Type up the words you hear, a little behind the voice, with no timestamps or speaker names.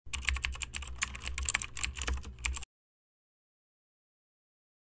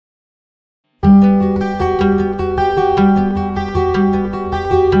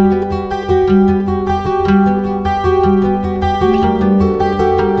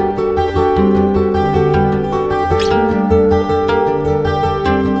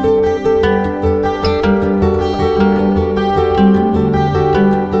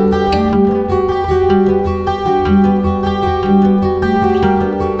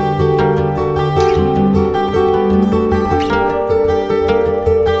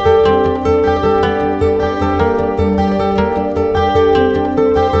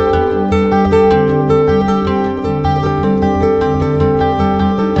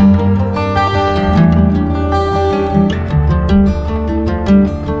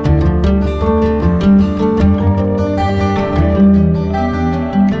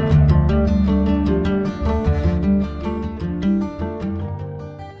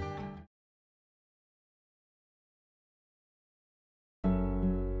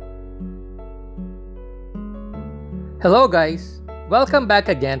Hello guys! Welcome back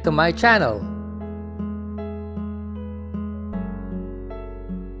again to my channel.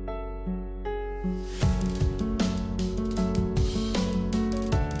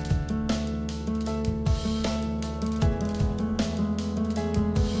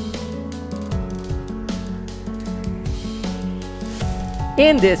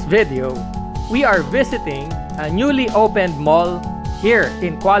 In this video, we are visiting a newly opened mall here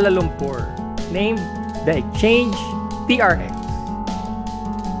in Kuala Lumpur named the Exchange TRX.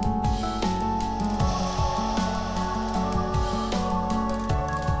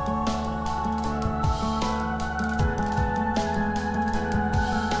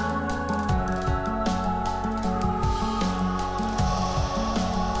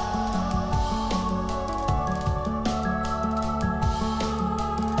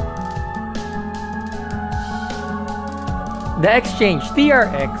 The Exchange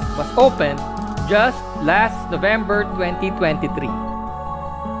TRX was opened just last November 2023.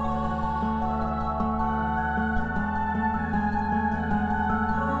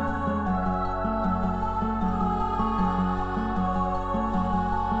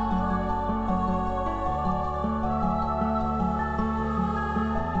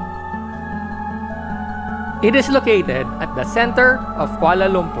 It is located at the center of Kuala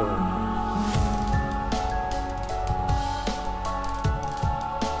Lumpur.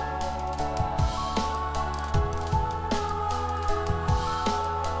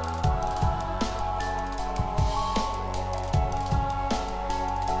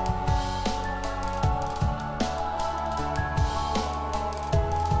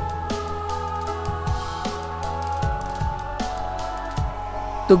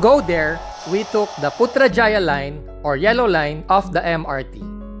 To go there, we took the Putrajaya line or yellow line of the MRT.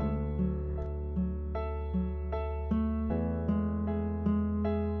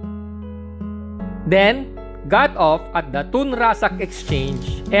 Then, got off at the Tun Razak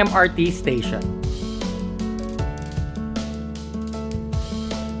Exchange MRT station.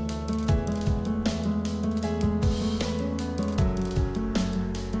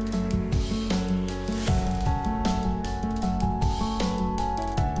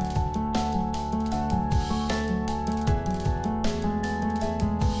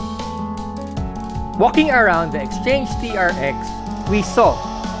 Walking around the Exchange TRX, we saw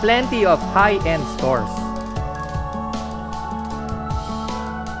plenty of high-end stores.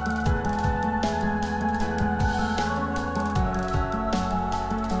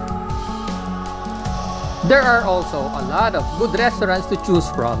 There are also a lot of good restaurants to choose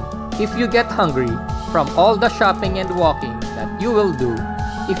from if you get hungry from all the shopping and walking that you will do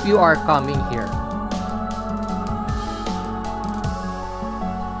if you are coming here.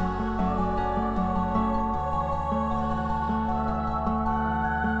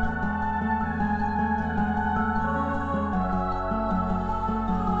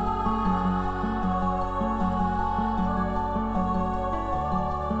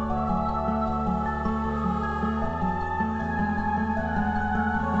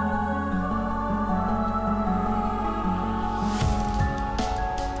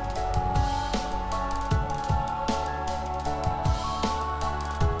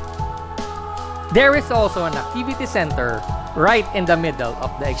 There is also an activity center right in the middle of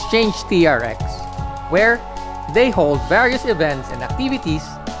the Exchange TRX, where they hold various events and activities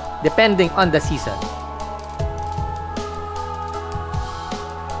depending on the season.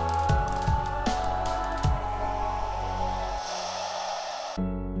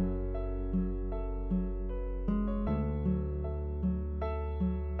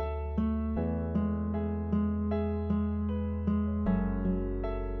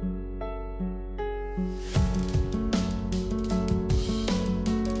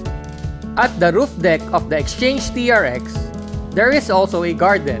 At the roof deck of the Exchange TRX, there is also a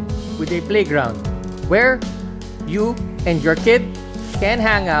garden with a playground where you and your kid can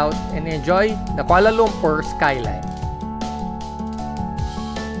hang out and enjoy the Kuala Lumpur skyline.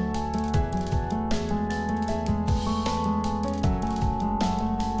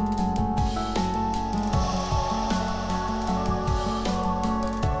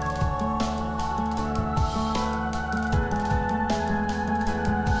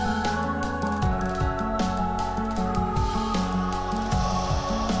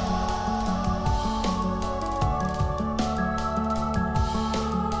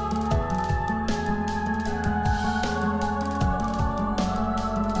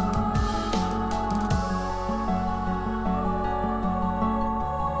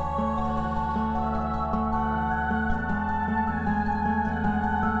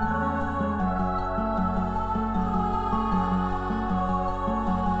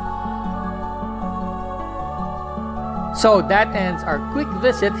 So that ends our quick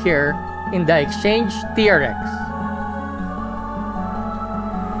visit here in the Exchange TRX.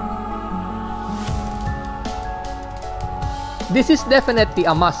 This is definitely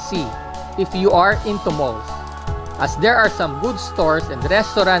a must-see if you are into malls, as there are some good stores and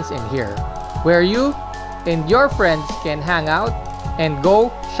restaurants in here where you and your friends can hang out and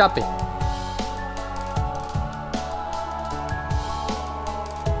go shopping.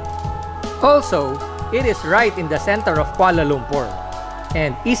 Also, it is right in the center of Kuala Lumpur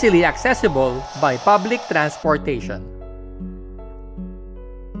and easily accessible by public transportation.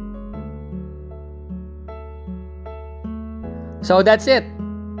 So that's it.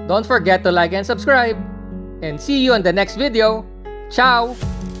 Don't forget to like and subscribe. And see you in the next video. Ciao!